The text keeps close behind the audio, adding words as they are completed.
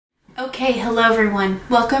Okay, hello everyone.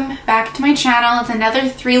 Welcome back to my channel. It's another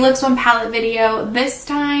 3 looks 1 palette video. This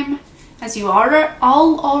time, as you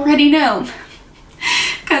all already know,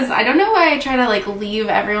 because I don't know why I try to leave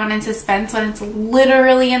everyone in suspense when it's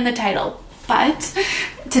literally in the title. But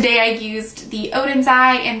today I used the Oden's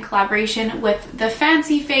Eye in collaboration with the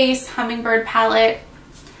Fancy Face Hummingbird palette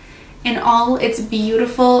in all its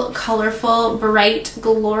beautiful, colorful, bright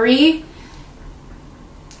glory.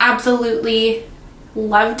 Absolutely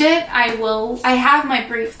loved it. I have my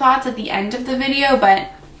brief thoughts at the end of the video, but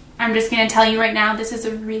I'm just going to tell you right now, this is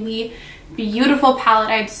a really beautiful palette.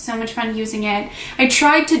 I had so much fun using it. I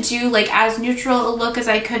tried to do as neutral a look as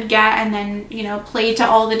I could get and then, play to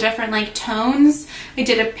all the different tones. I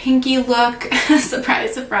did a pinky look,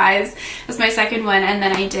 surprise, surprise, was my second one, and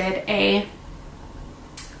then I did a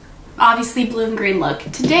obviously blue and green look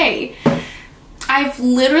today. I've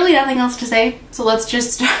literally nothing else to say, so let's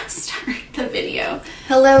just start the video.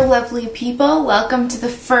 Hello lovely people, welcome to the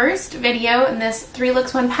first video in this 3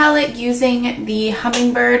 looks 1 palette using the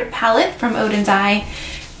Hummingbird palette from Oden's Eye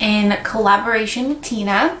in collaboration with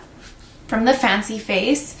Tina from the Fancy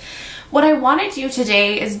Face. What I want to do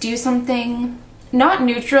today is do something not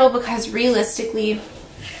neutral, because realistically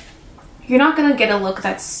you're not going to get a look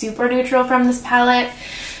that's super neutral from this palette,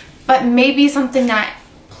 but maybe something that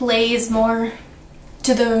plays more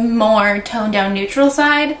to the more toned down neutral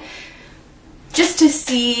side, just to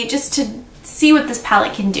see what this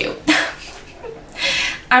palette can do.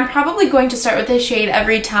 I'm probably going to start with this shade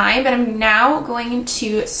every time, but I'm now going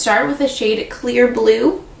to start with the shade Clear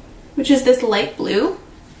Blue, which is this light blue.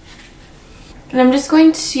 And I'm just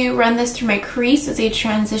going to run this through my crease as a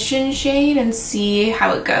transition shade and see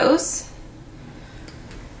how it goes.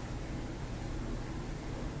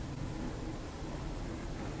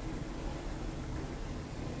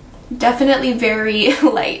 Definitely very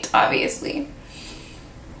light, obviously.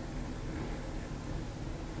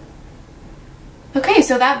 Okay,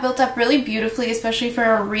 so that built up really beautifully, especially for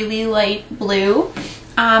a really light blue.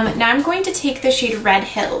 Now I'm going to take the shade Red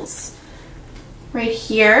Hills right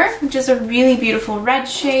here, which is a really beautiful red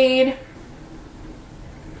shade.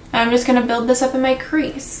 I'm just going to build this up in my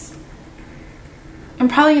crease. I'm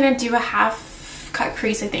probably going to do a half cut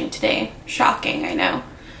crease, I think, today. Shocking, I know.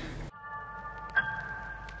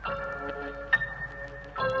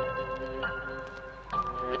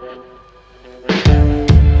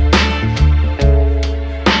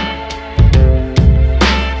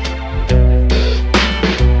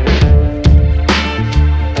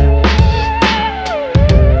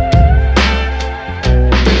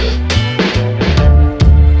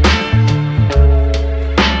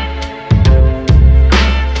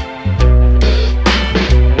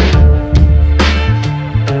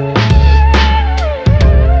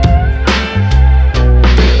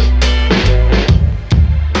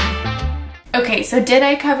 So did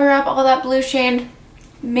I cover up all that blue shade?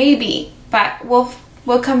 Maybe, but we'll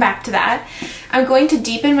come back to that. I'm going to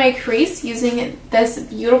deepen my crease using this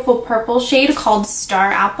beautiful purple shade called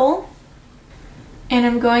Star Apple. And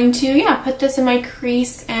I'm going to, put this in my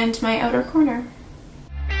crease and my outer corner.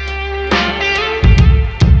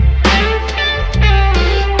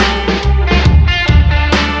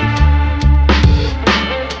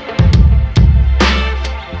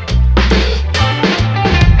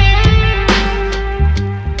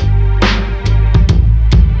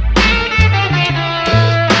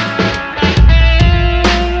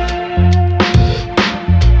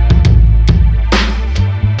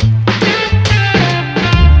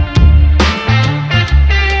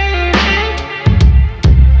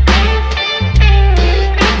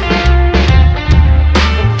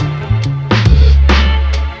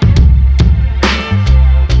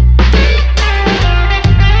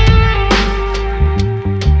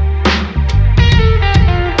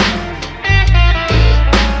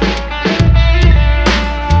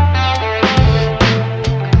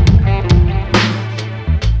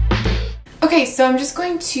 Okay, so I'm just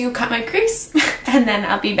going to cut my crease and then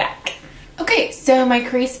I'll be back. Okay, so my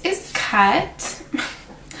crease is cut.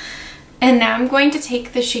 And now I'm going to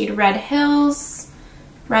take the shade Red Hills,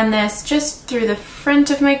 run this just through the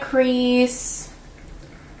front of my crease,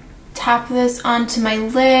 tap this onto my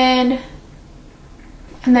lid,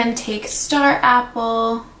 and then take Star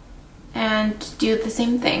Apple and do the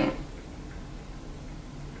same thing.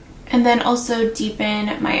 And then also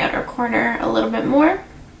deepen my outer corner a little bit more.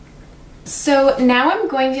 So now I'm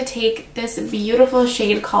going to take this beautiful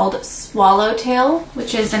shade called Swallowtail,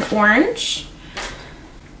 which is an orange.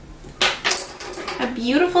 A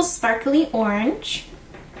beautiful sparkly orange.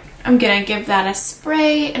 I'm gonna give that a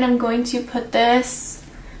spray and I'm going to put this,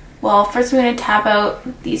 well, first I'm gonna tap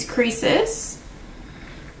out these creases.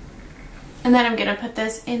 And then I'm gonna put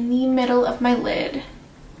this in the middle of my lid.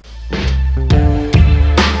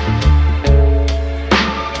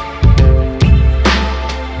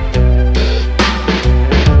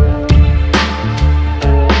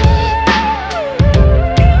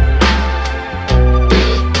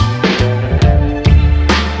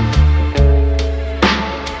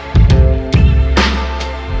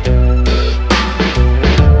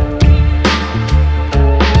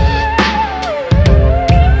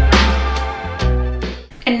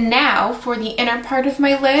 For the inner part of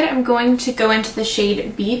my lid, I'm going to go into the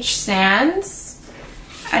shade Beach Sands.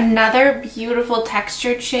 Another beautiful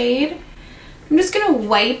textured shade. I'm just going to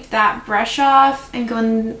wipe that brush off and go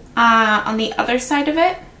in, on the other side of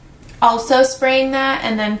it. Also spraying that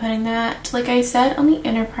and then putting that, like I said, on the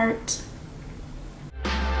inner part.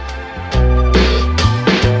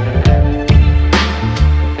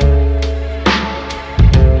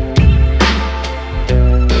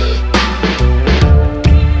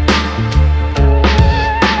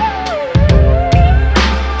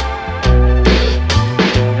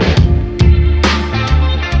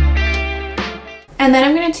 And then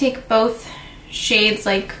I'm going to take both shades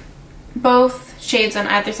on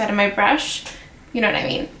either side of my brush, you know what I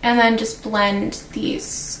mean, and then just blend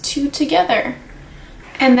these two together.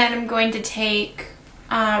 And then I'm going to take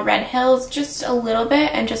Red Hills just a little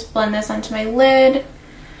bit and just blend this onto my lid.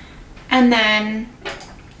 And then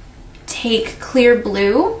take Clear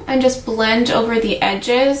Blue and just blend over the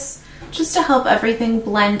edges just to help everything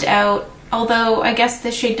blend out. Although I guess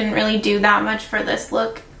this shade didn't really do that much for this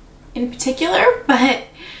look in particular, but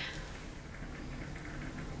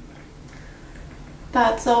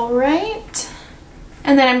that's all right.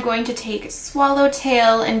 And then I'm going to take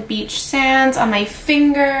Swallowtail and Beach Sands on my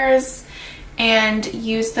fingers and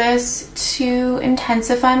use this to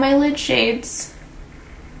intensify my lid shades.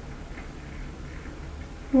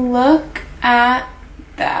 Look at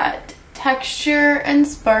that texture and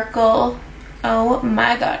sparkle. Oh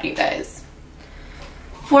my god, you guys.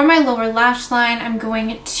 For my lower lash line, I'm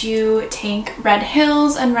going to take Red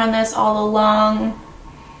Hills and run this all along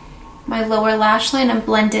my lower lash line and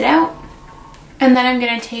blend it out. And then I'm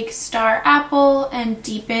going to take Star Apple and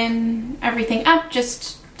deepen everything up,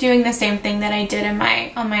 just doing the same thing that I did in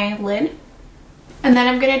on my lid. And then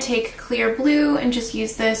I'm going to take Clear Blue and just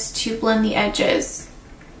use this to blend the edges.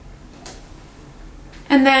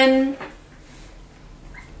 And then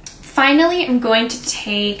finally, I'm going to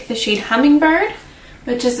take the shade Hummingbird,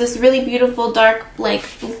 which is this really beautiful dark like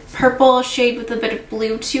purple shade with a bit of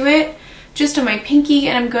blue to it, just on my pinky,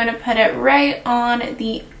 and I'm going to put it right on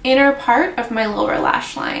the inner part of my lower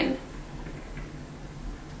lash line.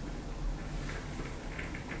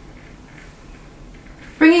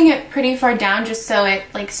 Bringing it pretty far down just so it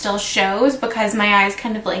like still shows, because my eyes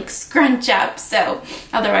kind of like scrunch up, so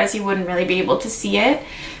otherwise you wouldn't really be able to see it.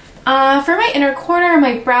 For my inner corner,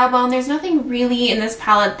 my brow bone, there's nothing really in this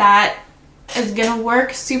palette that is gonna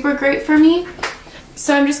work super great for me.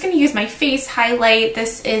 So I'm just gonna use my face highlight.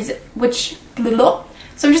 So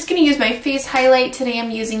I'm just gonna use my face highlight. Today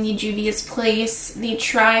I'm using the Juvia's Place, the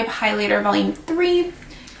Tribe Highlighter Volume 3.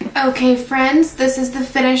 Okay friends, this is the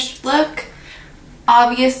finished look.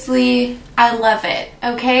 Obviously, I love it,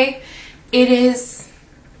 okay? It is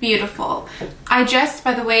beautiful.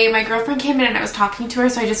 By the way, my girlfriend came in and I was talking to her,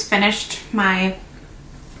 so I just finished my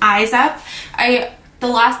eyes up. The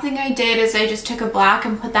last thing I did is I just took a black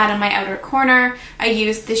and put that in my outer corner. I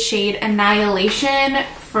used the shade Annihilation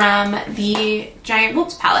from the Giant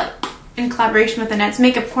Whoops palette in collaboration with the Ned's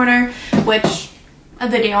Makeup Corner, which a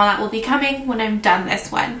video on that will be coming when I'm done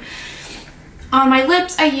this one. On my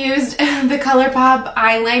lips, I used the ColourPop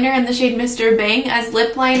eyeliner in the shade Mr. Bing as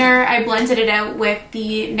lip liner. I blended it out with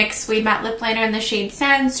the NYX Suede Matte Lip Liner in the shade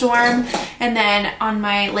Sandstorm. And then on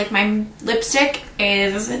my lipstick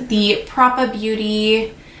is the Propa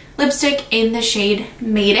Beauty lipstick in the shade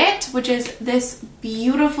Made It, which is this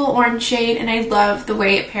beautiful orange shade, and I love the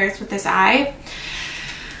way it pairs with this eye.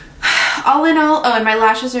 All in all, oh, and my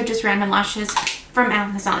lashes are just random lashes from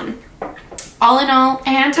Amazon. All in all,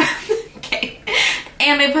 and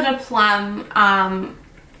and I put a plum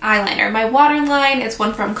eyeliner. My waterline, it's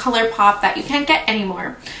one from ColourPop that you can't get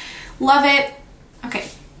anymore. Love it. Okay,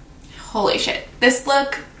 holy shit. This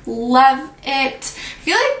look, love it. I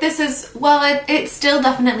feel like this is, well, it still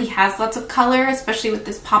definitely has lots of color, especially with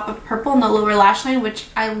this pop of purple in the lower lash line, which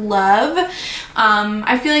I love.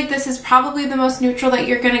 I feel like this is probably the most neutral that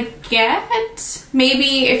you're gonna get.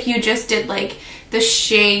 Maybe if you just did like the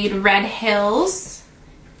shade Red Hills.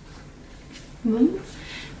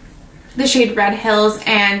 The shade Red Hills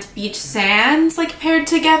and Beach Sands like paired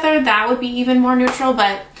together, that would be even more neutral,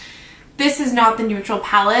 but This is not the neutral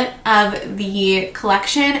palette of the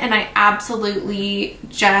collection, and I absolutely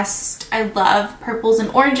I love purples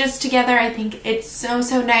and oranges together. I think it's so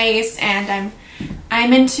nice, and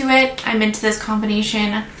I'm into it. I'm into this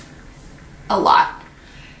combination a lot.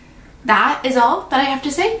 That is all that I have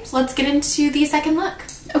to say, so let's get into the second look.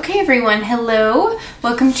 Okay everyone, hello.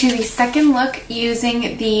 Welcome to the second look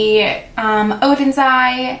using the Oden's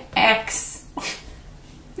Eye X,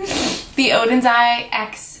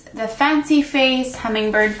 the Fancy Face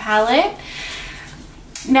Hummingbird palette.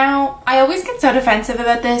 Now, I always get so defensive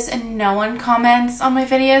about this and no one comments on my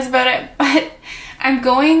videos about it, but I'm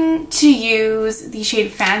going to use the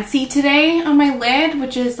shade Fancy today on my lid,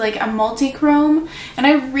 which is like a multi-chrome, and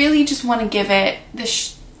I really just want to give it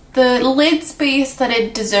the lid space that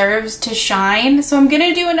it deserves to shine. So I'm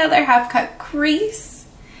gonna do another half cut crease.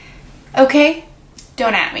 Okay,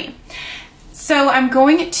 don't at me. So I'm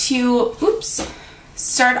going to,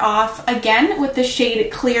 start off again with the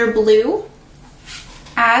shade Clear Blue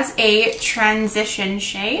as a transition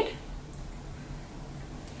shade.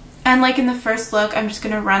 And like in the first look, I'm just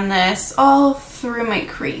gonna run this all through my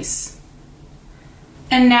crease.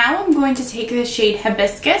 And now I'm going to take the shade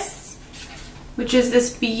Hibiscus, which is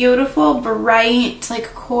this beautiful, bright,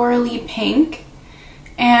 like corally pink.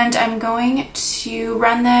 And I'm going to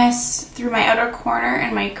run this through my outer corner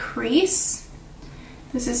and my crease.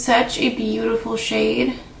 This is such a beautiful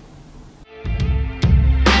shade.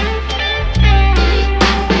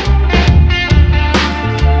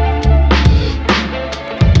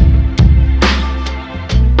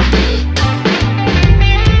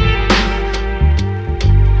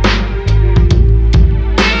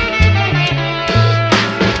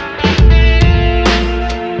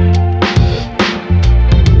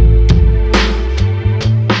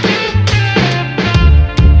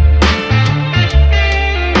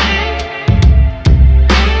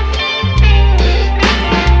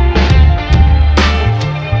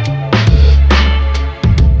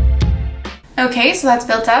 Okay, so that's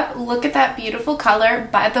built up. Look at that beautiful color.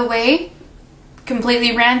 By the way,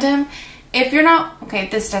 completely random. If you're not, okay,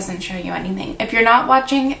 this doesn't show you anything. If you're not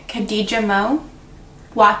watching Khadija Mo,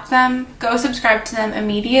 watch them. Go subscribe to them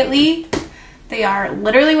immediately. They are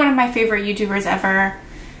literally one of my favorite YouTubers ever.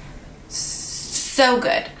 So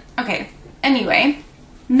good. Okay, anyway,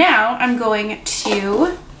 now I'm going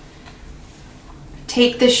to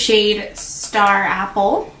take the shade Star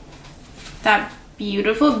Apple, that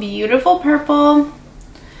beautiful, beautiful purple,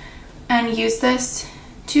 and use this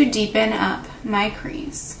to deepen up my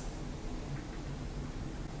crease.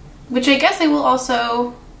 Which I guess I will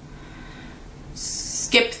also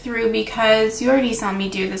skip through because you already saw me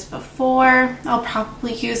do this before. I'll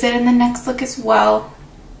probably use it in the next look as well.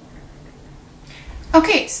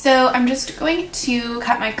 Okay, so I'm just going to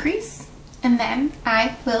cut my crease and then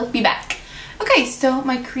I will be back. Okay, so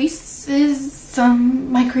my creases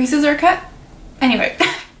are cut. Anyway,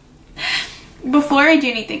 before I do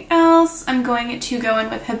anything else, I'm going to go in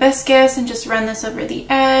with Hibiscus and just run this over the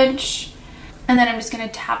edge. And then I'm just going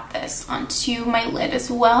to tap this onto my lid as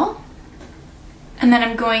well. And then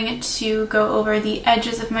I'm going to go over the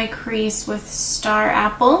edges of my crease with Star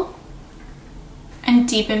Apple and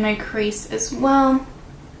deepen my crease as well.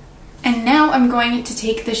 And now I'm going to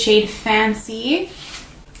take the shade Fancy.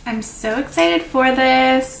 I'm so excited for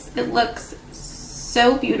this. It looks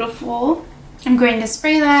so beautiful. I'm going to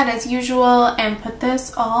spray that as usual and put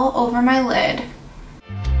this all over my lid.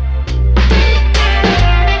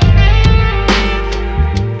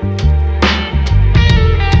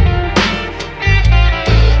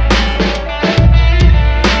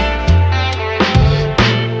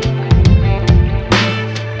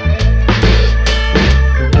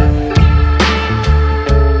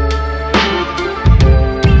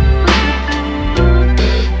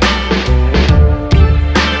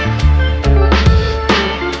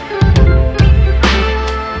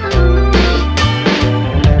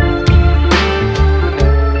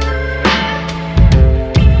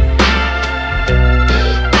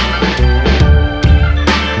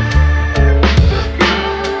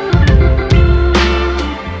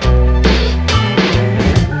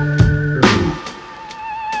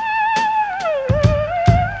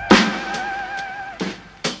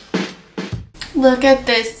 Look at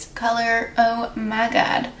this color. Oh my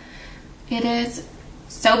god. It is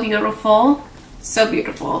so beautiful. So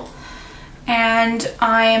beautiful. And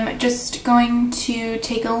I'm just going to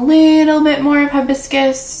take a little bit more of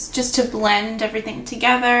Hibiscus just to blend everything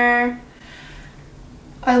together.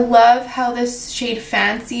 I love how this shade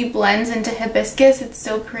Fancy blends into Hibiscus. It's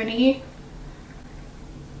so pretty.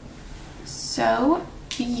 So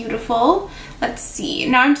beautiful. Let's see.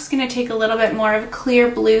 Now I'm just going to take a little bit more of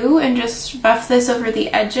clear blue and just buff this over the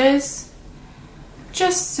edges.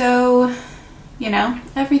 Just so, you know,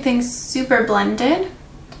 everything's super blended.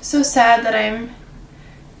 So sad that I'm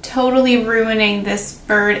totally ruining this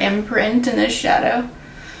bird imprint in this shadow.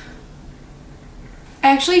 I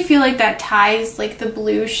actually feel like that ties like the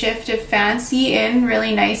blue shift of Fancy in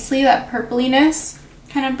really nicely. That purpliness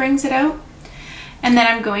kind of brings it out. And then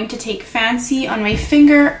I'm going to take Fancy on my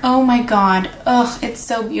finger. Oh my god. Ugh, it's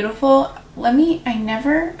so beautiful. Let me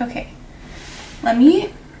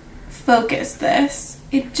focus this.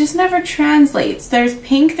 It just never translates. There's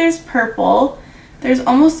pink, there's purple, there's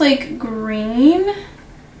almost like green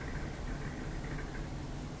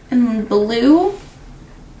and blue.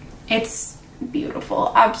 It's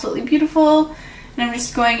beautiful, absolutely beautiful. And I'm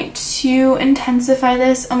just going to intensify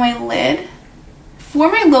this on my lid. For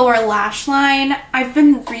my lower lash line, I've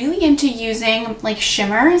been really into using like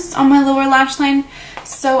shimmers on my lower lash line.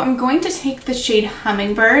 So I'm going to take the shade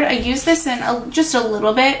Hummingbird. I used this in just a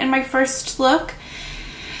little bit in my first look.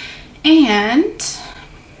 And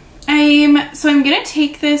I'm gonna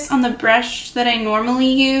take this on the brush that I normally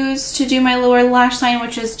use to do my lower lash line,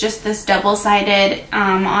 which is just this double-sided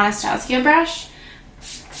Anastasia brush.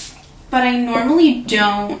 But I normally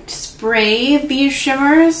don't spray these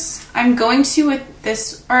shimmers. I'm going to with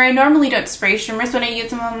this, or I normally don't spray shimmers when I use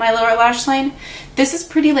them on my lower lash line. This is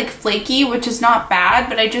pretty like flaky, which is not bad,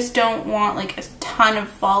 but I just don't want like a ton of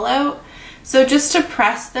fallout. So just to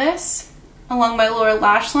press this along my lower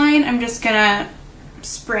lash line, I'm just gonna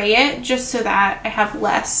spray it just so that I have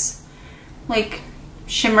less like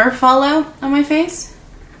shimmer fallout on my face.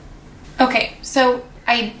 Okay, so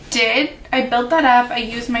I built that up. I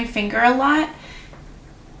used my finger a lot.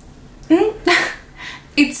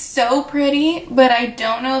 It's so pretty, but I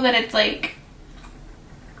don't know that it's like,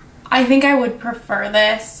 I think I would prefer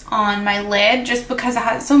this on my lid just because it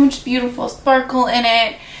has so much beautiful sparkle in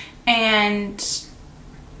it. And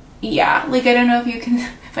yeah, like I don't know if you can,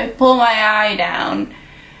 if I pull my eye down,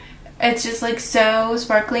 it's just like so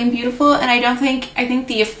sparkly and beautiful. And I think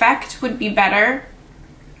the effect would be better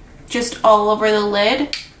just all over the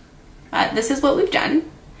lid. But this is what we've done.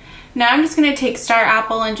 Now I'm just gonna take Star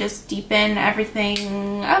Apple and just deepen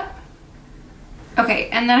everything up. Okay,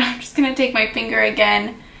 and then I'm just gonna take my finger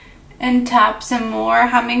again and tap some more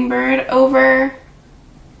Hummingbird over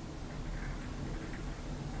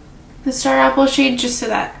the Star Apple shade just so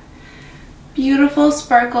that beautiful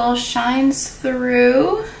sparkle shines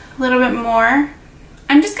through a little bit more.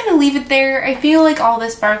 I'm just gonna leave it there. I feel like all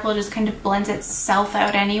this sparkle just kind of blends itself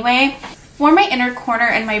out anyway. For my inner corner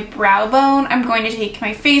and my brow bone, I'm going to take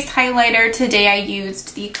my face highlighter. Today I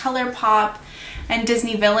used the ColourPop and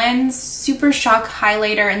Disney Villains Super Shock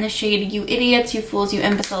Highlighter in the shade You Idiots, You Fools, You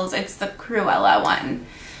Imbeciles. It's the Cruella one.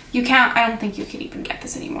 I don't think you could even get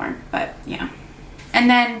this anymore, but yeah. And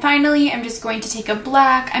then finally, I'm just going to take a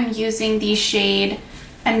black. I'm using the shade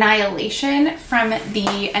Annihilation from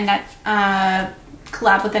the Annette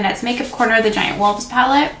collab with Annette's Makeup Corner, the Giant Wolves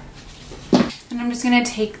palette. And I'm just going to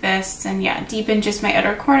take this and yeah, deepen just my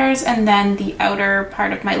outer corners and then the outer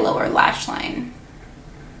part of my lower lash line.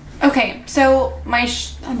 Okay, so I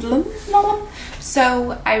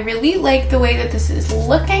really like the way that this is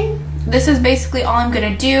looking. This is basically all I'm going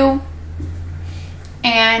to do.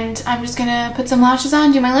 And I'm just going to put some lashes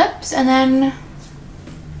on, do my lips, and then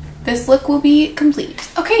this look will be complete.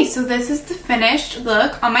 Okay, so this is the finished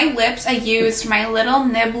look. On my lips, I used my little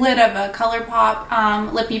niblet of a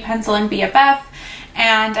ColourPop lippy pencil in BFF,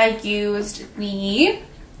 and I used the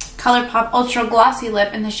ColourPop Ultra Glossy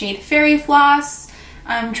Lip in the shade Fairy Floss.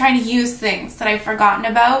 I'm trying to use things that I've forgotten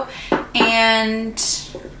about, and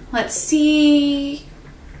let's see.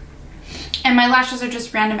 And my lashes are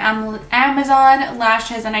just random Amazon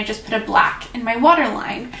lashes, and I just put a black in my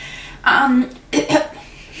waterline.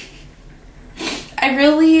 I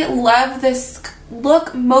really love this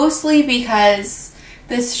look mostly because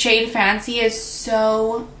this shade Fancy is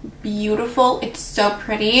so beautiful. It's so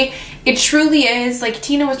pretty. It truly is, like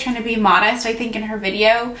Tina was trying to be modest, I think, in her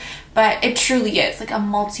video, but it truly is like a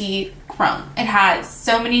multi-chrome. It has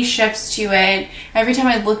so many shifts to it. Every time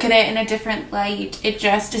I look at it in a different light, it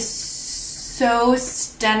just is so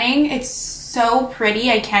stunning. It's so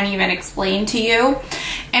pretty, I can't even explain to you.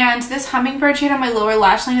 And this Hummingbird shade on my lower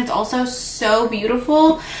lash line is also so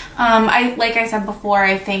beautiful. Like I said before,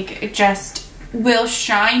 I think it just will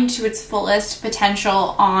shine to its fullest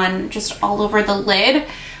potential on just all over the lid.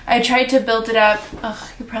 I tried to build it up. Ugh,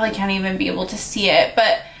 you probably can't even be able to see it,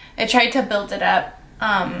 but I tried to build it up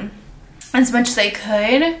as much as I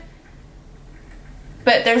could. And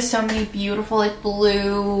but there's so many beautiful like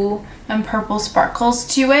blue and purple sparkles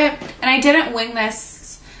to it. And I didn't wing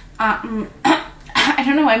this, I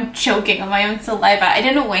don't know, I'm choking on my own saliva. I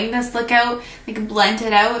didn't wing this look out, like blend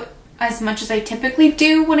it out as much as I typically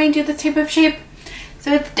do when I do this type of shape.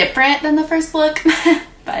 So it's different than the first look,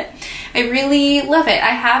 but I really love it.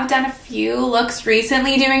 I have done a few looks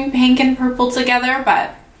recently doing pink and purple together,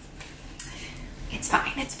 but it's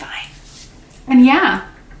fine, it's fine. And yeah,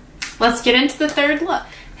 let's get into the third look.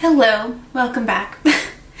 Hello, welcome back.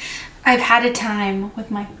 I've had a time with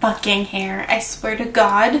my fucking hair. I swear to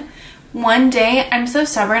God, one day, I'm so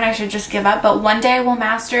stubborn I should just give up, but one day I will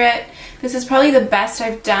master it. This is probably the best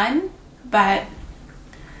I've done, but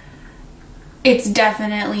it's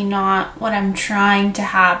definitely not what I'm trying to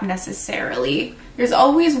have necessarily. There's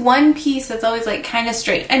always one piece that's always like kind of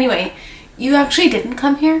straight. Anyway, you actually didn't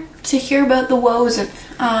come here to hear about the woes of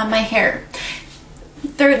my hair.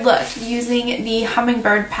 Third look, using the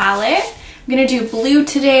Hummingbird palette. I'm gonna do blue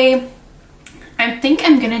today. I think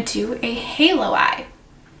I'm gonna do a halo eye.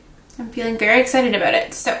 I'm feeling very excited about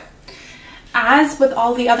it. So, as with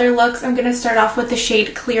all the other looks, I'm gonna start off with the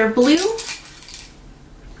shade Clear Blue.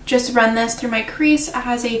 Just run this through my crease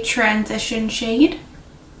as a transition shade.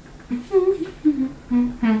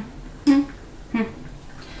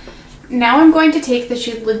 Now I'm going to take the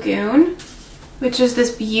shade Lagoon, which is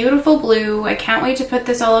this beautiful blue. I can't wait to put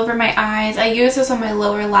this all over my eyes. I used this on my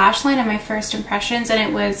lower lash line in my first impressions and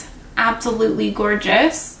it was absolutely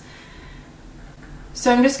gorgeous.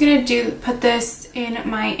 So I'm just going to put this in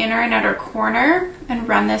my inner and outer corner and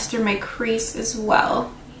run this through my crease as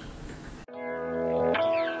well.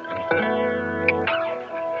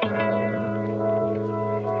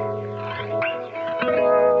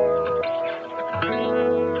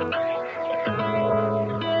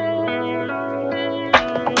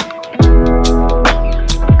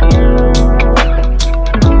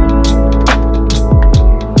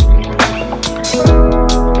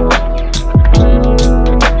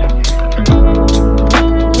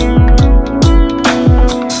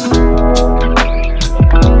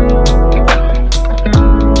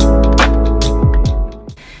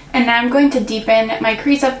 I'm going to deepen my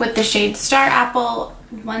crease up with the shade Star Apple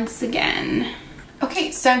once again.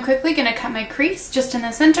 Okay, so I'm quickly going to cut my crease just in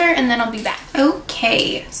the center and then I'll be back.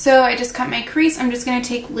 Okay, so I just cut my crease. I'm just going to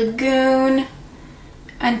take Lagoon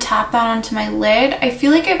and tap that onto my lid. I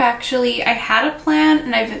feel like I had a plan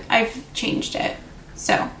and I've changed it.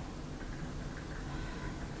 So,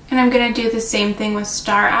 and I'm going to do the same thing with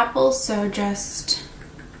Star Apple, so just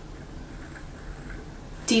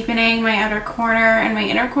deepening my outer corner and my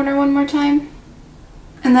inner corner one more time.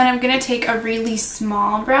 And then I'm going to take a really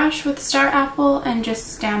small brush with Star Apple and just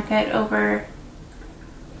stamp it over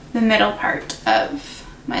the middle part of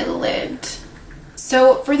my lid.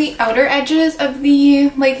 So for the outer edges of the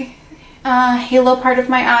halo part of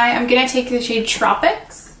my eye, I'm going to take the shade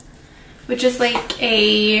Tropics, which is like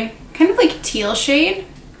a kind of like teal shade.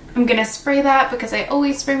 I'm going to spray that because I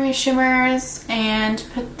always spray my shimmers, and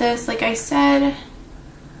put this, like I said,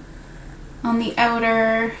 on the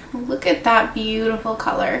outer. Look at that beautiful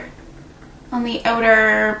color on the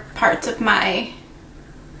outer parts of my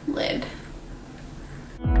lid.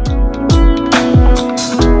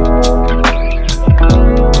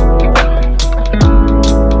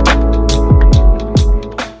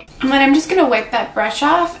 And then I'm just gonna wipe that brush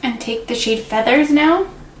off and take the shade Feathers now,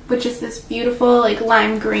 which is this beautiful like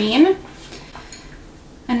lime green,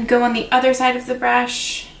 and go on the other side of the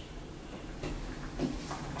brush.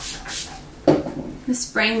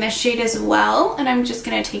 Spraying this shade as well, and I'm just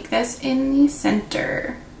going to take this in the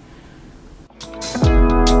center.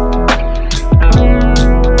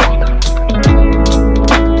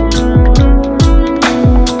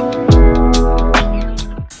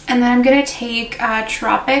 And then I'm going to take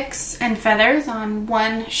Tropics and Feathers on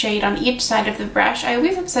one shade on each side of the brush. I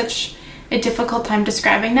always have such a difficult time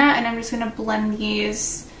describing that, and I'm just going to blend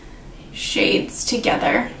these shades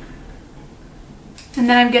together. And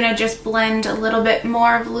then I'm going to just blend a little bit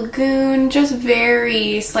more of Lagoon, just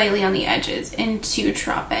very slightly on the edges, into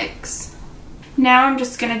Tropics. Now I'm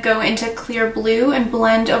just going to go into Clear Blue and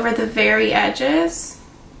blend over the very edges,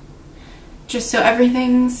 just so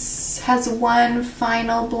everything has one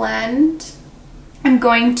final blend. I'm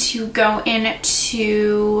going to go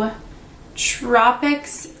into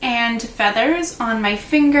Tropics and Feathers on my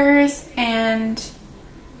fingers and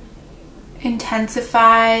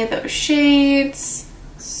intensify those shades.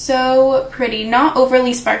 So pretty. Not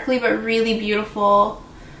overly sparkly, but really beautiful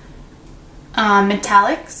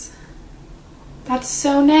metallics. That's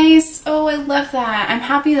so nice. Oh, I love that. I'm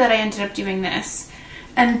happy that I ended up doing this.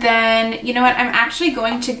 And then, you know what, I'm actually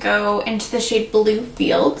going to go into the shade Blue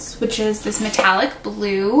Fields, which is this metallic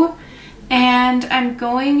blue. And I'm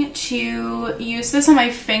going to use this on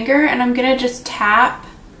my finger, and I'm gonna just tap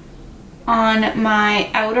on my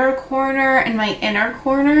outer corner and my inner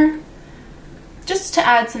corner just to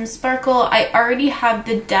add some sparkle. I already have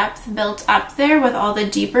the depth built up there with all the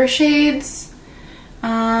deeper shades.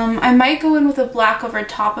 I might go in with a black over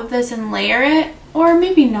top of this and layer it, or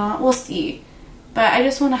maybe not, we'll see. But I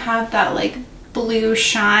just want to have that like blue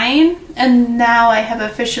shine, and now I have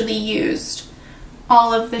officially used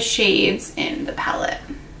all of the shades in the palette.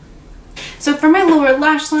 So for my lower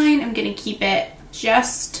lash line, I'm going to keep it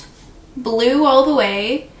just blue all the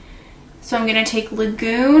way. So I'm going to take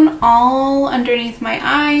Lagoon all underneath my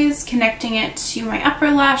eyes, connecting it to my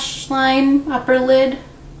upper lash line, upper lid.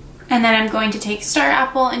 And then I'm going to take Star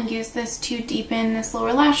Apple and use this to deepen this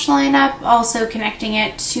lower lash line up, also connecting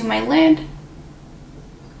it to my lid.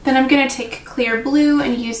 Then I'm going to take Clear Blue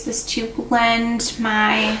and use this to blend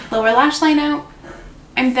my lower lash line out.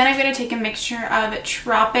 And then I'm going to take a mixture of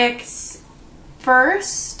Tropics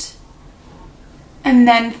first, and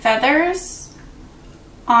then Feathers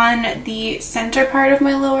on the center part of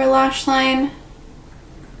my lower lash line.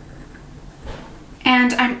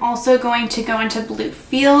 And I'm also going to go into Blue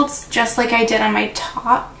Fields, just like I did on my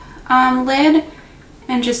top lid,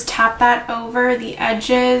 and just tap that over the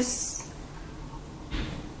edges,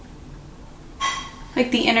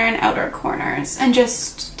 like the inner and outer corners, and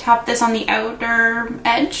just tap this on the outer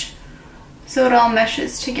edge so it all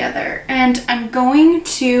meshes together. And I'm going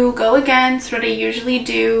to go against what I usually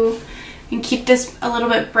do and keep this a little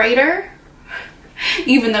bit brighter,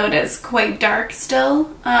 even though it is quite dark still.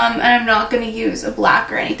 And I'm not going to use a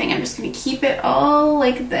black or anything. I'm just going to keep it all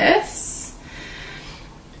like this.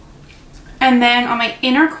 And then on my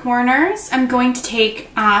inner corners, I'm going to take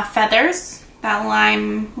Feathers, that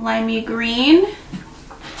limey green.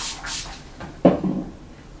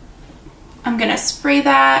 I'm gonna spray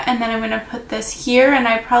that, and then I'm gonna put this here, and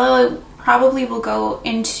I probably will go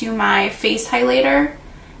into my face highlighter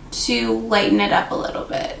to lighten it up a little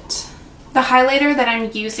bit. The highlighter that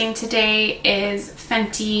I'm using today is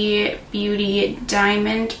Fenty Beauty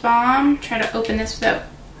Diamond Bomb. Try to open this without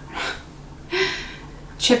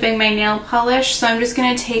chipping my nail polish. So I'm just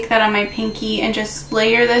gonna take that on my pinky and just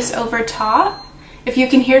layer this over top. If you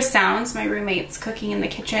can hear sounds, my roommate's cooking in the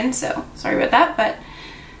kitchen, so sorry about that, but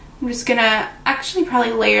I'm just gonna actually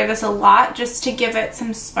probably layer this a lot just to give it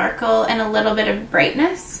some sparkle and a little bit of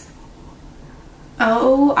brightness.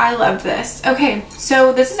 Oh, I love this. Okay,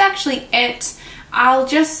 so this is actually it.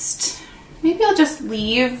 Maybe I'll just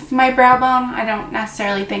leave my brow bone. I don't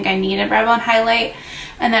necessarily think I need a brow bone highlight.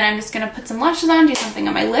 And then I'm just gonna put some lashes on, do something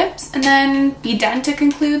on my lips, and then be done to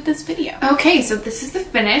conclude this video. Okay, so this is the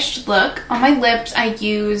finished look. On my lips, I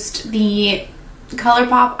used the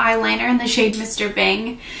ColourPop eyeliner in the shade Mr.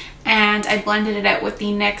 Bing, and I blended it out with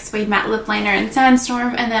the NYX Suede Matte Lip Liner in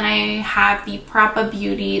Sandstorm, and then I have the Propa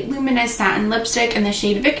Beauty Luminous Satin Lipstick in the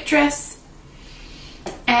shade Victress.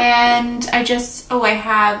 And I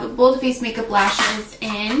have Bold Face Makeup Lashes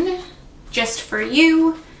in Just For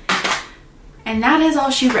You, and that is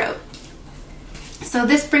all she wrote. So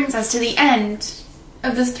this brings us to the end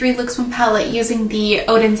of this 3 Looks 1 palette using the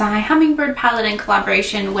Oden's Hummingbird palette in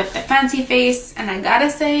collaboration with the Fancy Face, and I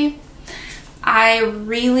gotta say, I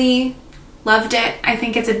really loved it. I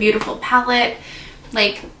think it's a beautiful palette.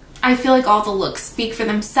 Like, I feel like all the looks speak for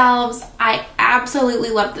themselves. I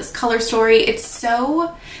absolutely love this color story.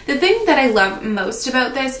 The thing that I love most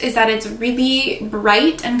about this is that it's really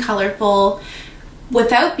bright and colorful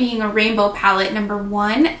without being a rainbow palette, number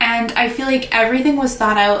one, and I feel like everything was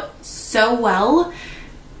thought out so well.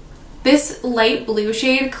 This light blue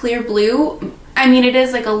shade, Clear Blue, I mean, it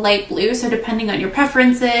is like a light blue, so depending on your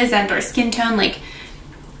preferences and or skin tone, like,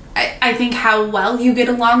 I think how well you get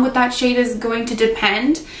along with that shade is going to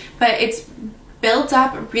depend, but it's built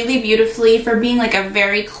up really beautifully for being like a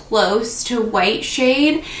very close to white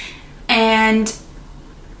shade. And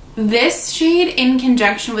this shade in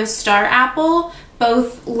conjunction with Star Apple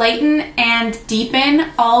both lighten and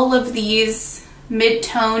deepen all of these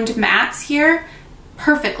mid-toned mattes here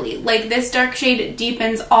perfectly. Like, this dark shade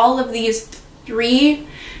deepens all of these 3,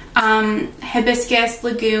 Hibiscus,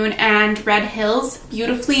 Lagoon, and Red Hills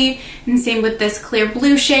beautifully, and same with this Clear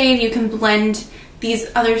Blue shade. You can blend these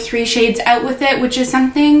other 3 shades out with it, which is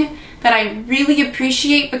something that I really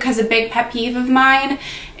appreciate, because a big pet peeve of mine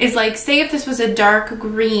is, like, say if this was a dark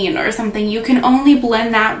green or something, you can only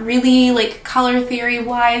blend that really, like, color theory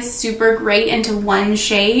wise super great into one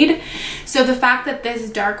shade. So the fact that this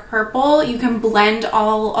dark purple you can blend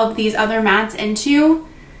all of these other mattes into,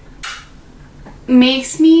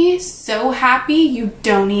 makes me so happy. You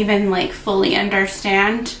don't even like fully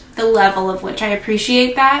understand the level of which I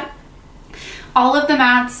appreciate that. All of the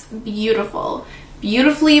mattes, beautiful.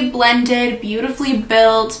 Beautifully blended, beautifully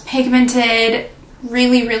built, pigmented,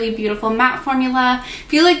 really, really beautiful matte formula. I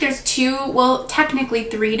feel like there's two, well, technically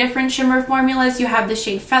three different shimmer formulas. You have the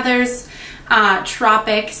shade Feathers,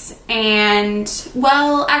 Tropics, and,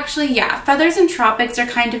 well, actually, yeah, Feathers and Tropics are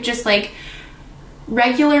kind of just like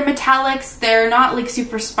regular metallics. They're not like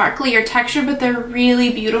super sparkly or textured, but they're really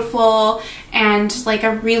beautiful and like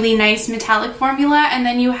a really nice metallic formula. And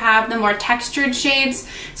then you have the more textured shades.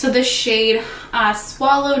 So the shade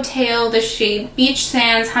Swallowtail, the shade Beach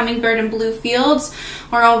Sands, Hummingbird, and Blue Fields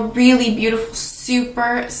are all really beautiful,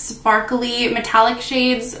 super sparkly metallic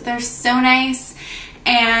shades. They're so nice.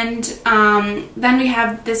 And then we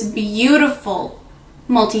have this beautiful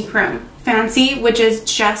multi-chrome Fancy, which is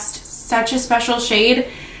just such a special shade.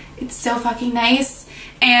 It's so fucking nice,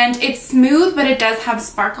 and it's smooth, but it does have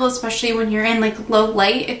sparkle, especially when you're in like low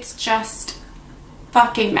light. It's just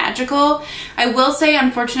fucking magical. I will say,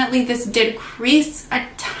 unfortunately, this did crease a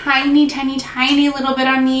tiny little bit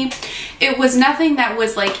on me. It was nothing that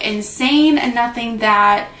was like insane, and nothing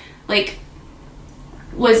that like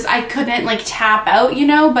was, I couldn't like tap out, you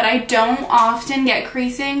know, but I don't often get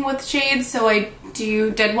creasing with shades, so I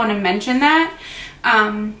did want to mention that.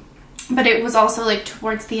 But it was also like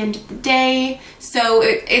towards the end of the day, so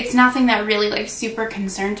it's nothing that really like super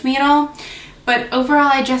concerned me at all. But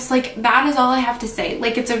overall, I just like, that is all I have to say.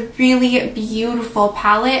 Like, it's a really beautiful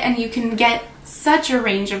palette, and you can get such a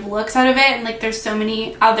range of looks out of it, and like there's so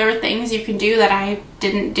many other things you can do that I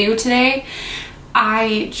didn't do today.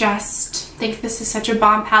 I just think this is such a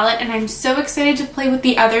bomb palette, and I'm so excited to play with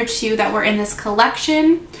the other two that were in this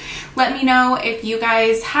collection. Let me know if you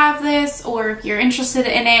guys have this, or if you're interested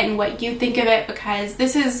in it and what you think of it, because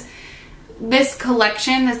this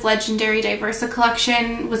collection, this Legendary Diversa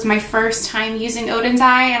collection, was my first time using Oden's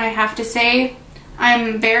Eye, and I have to say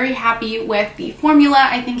I'm very happy with the formula.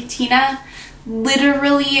 I think Tina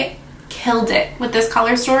literally killed it with this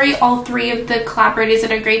color story. All three of the collaborators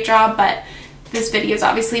did a great job, but this video is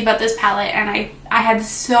obviously about this palette, and I had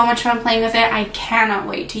so much fun playing with it. I cannot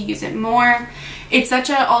wait to use it more. It's such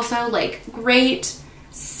a also like great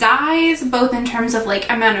size, both in terms of like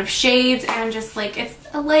amount of shades and just like it's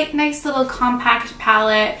a like nice little compact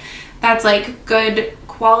palette that's like good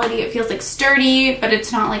quality. It feels like sturdy, but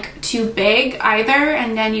it's not like too big either.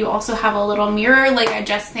 And then you also have a little mirror. Like, I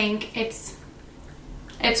just think it's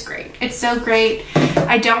great. It's so great.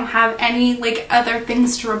 I don't have any like other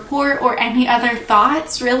things to report or any other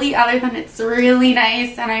thoughts really, other than it's really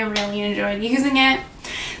nice and I really enjoyed using it.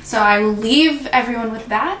 So I will leave everyone with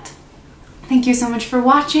that. Thank you so much for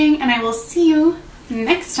watching, and I will see you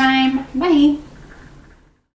next time. Bye.